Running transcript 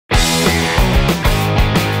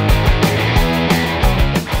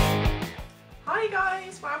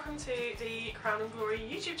Crown and Glory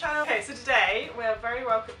YouTube channel. Okay, so today we're very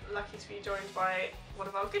lucky to be joined by one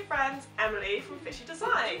of our good friends, Emily from Fishy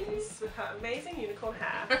Designs, with her amazing unicorn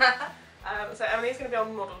hair. So Emily's going to be our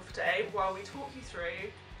model for today while we talk you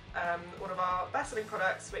through one of our best-selling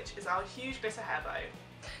products, which is our huge glitter hair bow.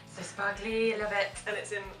 So sparkly, love it. And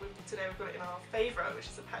it's in, today we've got it in our favourite, which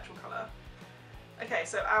is a petrol colour. Okay,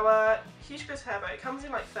 so our huge glitter hair bow comes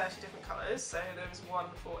in like 30 different colours, so there's one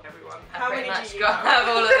for everyone. How many do you have?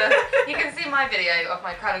 All of them. You can see my video of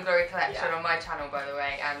my Crown and Glory collection on my channel, by the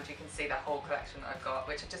way, and you can see the whole collection that I've got,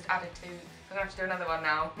 which I've just added to. I'm going to have to do another one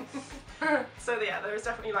now. So yeah, there is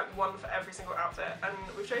definitely like one for every single outfit, and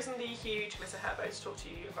we've chosen the huge glitter hair bow to talk to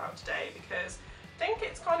you about today because I think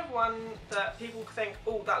it's kind of one that people think,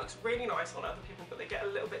 oh, that looks really nice on other people, but they get a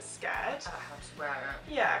little bit scared. How to wear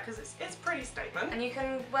it. Yeah, because it's pretty statement. And you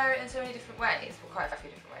can wear it in so many different ways. Well, quite a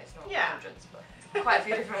few different ways, not hundreds, but quite a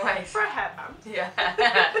few different ways. For a hairband. Yeah.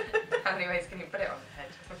 How many ways can you put it on the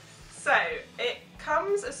head? So, it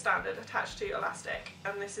comes as standard attached to elastic,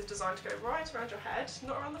 and this is designed to go right around your head,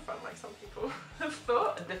 not around the front like some people have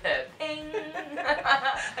thought. The head.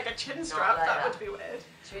 Like a chin strap, like that would be weird.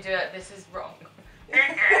 Should we do it? This is wrong. For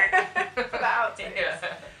the outtakes.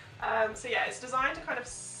 Yeah. So yeah, it's designed to kind of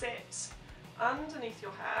sit underneath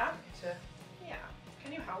your hair. Yeah.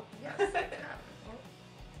 Can you help? Yes, I can.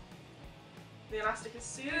 The elastic is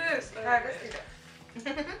super Let's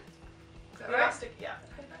do that. The elastic, yeah.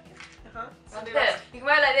 So you can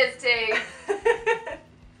wear it like this too.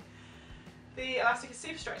 The elastic is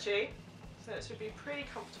super stretchy, so it should be pretty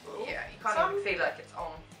comfortable. Yeah, you can't even feel like it's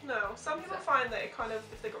on. No, some people find that it kind of,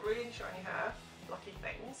 if they've got really shiny hair, lucky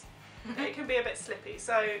things, it can be a bit slippy.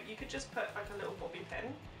 So you could just put like a little bobby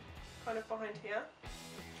pin kind of behind here,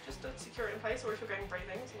 just to secure it in place, or if you're going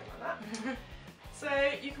braiding, something like that. So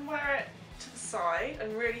you can wear it to the side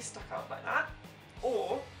and really stuck up like that,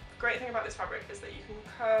 or the great thing about this fabric is that you can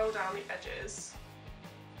curl down the edges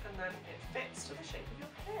and then it fits to the shape of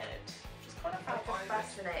your head, which is kind of how I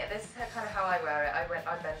fascinating. This is kind of how I wear it. I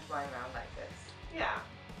bend mine around like this. Yeah,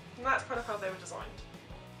 and that's kind of how they were designed.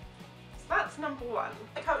 So that's number one.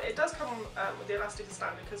 It does come with the elastic as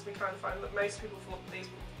standard because we kind of find that most people thought that these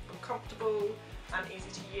were comfortable and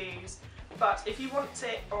easy to use. But if you want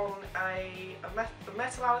it on a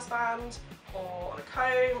metal Alice band, or on a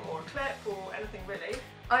comb, or a clip, or anything really.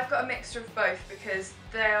 I've got a mixture of both because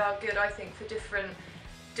they are good, I think, for different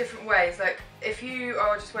ways. Like if you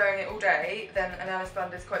are just wearing it all day, then an Alice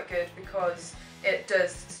band is quite good because it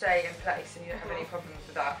does stay in place and you don't have any problems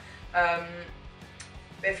with that.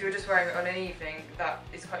 But if you're just wearing it on an evening, that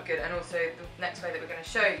is quite good. And also the next way that we're going to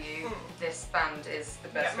show you, this band is the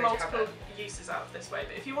best way to have it. Multiple uses out of this way,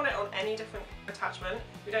 but if you want it on any different attachment,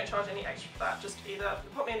 we don't charge any extra for that. Just either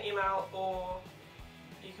pop me an email or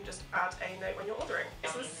you can just add a note when you're ordering.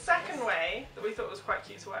 So the second way that we thought was quite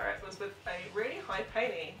cute to wear it was with a really high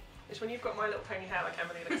pony, which when you've got My Little Pony hair like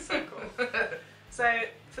Emily, looks so cool. So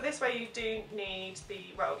for this way you do need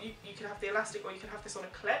the, well, you can have the elastic or you can have this on a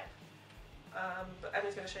clip. But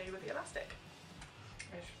Emily's going to show you with the elastic.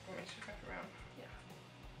 Want me to wrap it around? Yeah.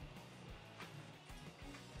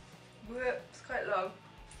 Whoop, it's quite long.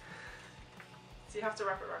 So you have to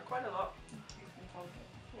wrap it around quite a lot.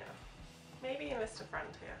 Yeah. Maybe enlist a friend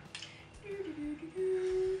here.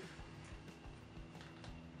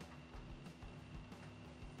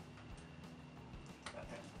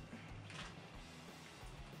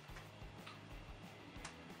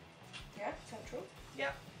 Yeah, central.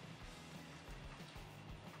 Yep.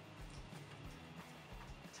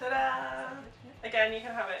 Ta-da! Again, you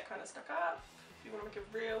can have it kind of stuck up if you want to make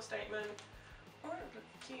a real statement, or it would look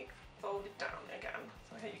cute folded down again.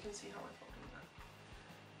 So here you can see how I folded that.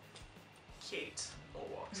 Cute, or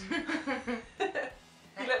what?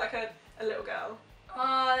 You look like a little girl.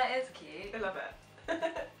 Oh, that is cute. I love it.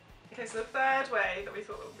 Okay, so the third way that we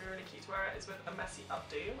thought would be really cute to wear it is with a messy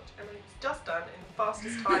updo, which Emily's just done in the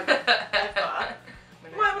fastest time ever.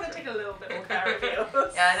 You might want to take a little bit more care of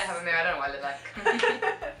yours. Yeah, I don't have a mirror, I don't know what I look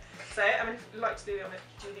like. So, I mean, if you'd like to do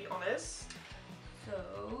the honours. So,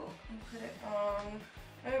 you put it on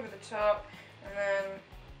over the top, and then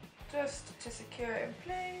just to secure it in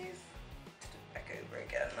place, just back over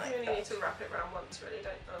again like You only that. need to wrap it around once, really,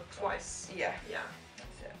 don't you? Twice. Yeah. Yeah.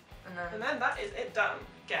 That's it. And then that is it done.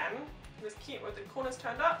 Again, it was cute with the corners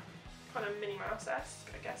turned up, kind of Minnie Mouse-esque,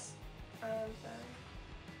 I guess. And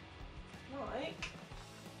then, like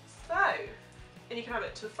so. And you can have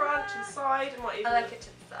it to the front, to the side, and what even. I like it to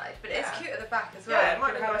the side, but it's cute at the back as well. Yeah, it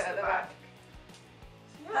might look look nice at the back.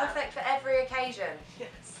 Yeah. Perfect for every occasion.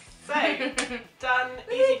 Yes. So, done,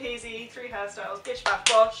 easy peasy, 3 hairstyles, bish bash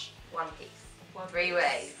bosh. One piece. 3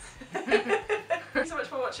 ways. Thanks so much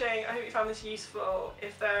for watching. I hope you found this useful.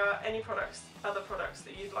 If there are any other products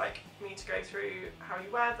that you'd like me to go through how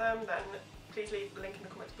you wear them, then please leave the link in the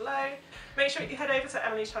comments below. Make sure you head over to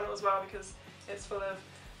Emily's channel as well, because it's full of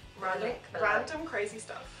random crazy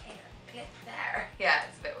stuff. Here, click there. Yeah,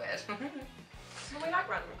 it's a bit weird. Well, we like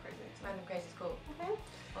random and crazy. Random crazy is cool.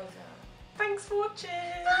 Also. Thanks for watching!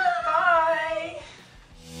 Bye.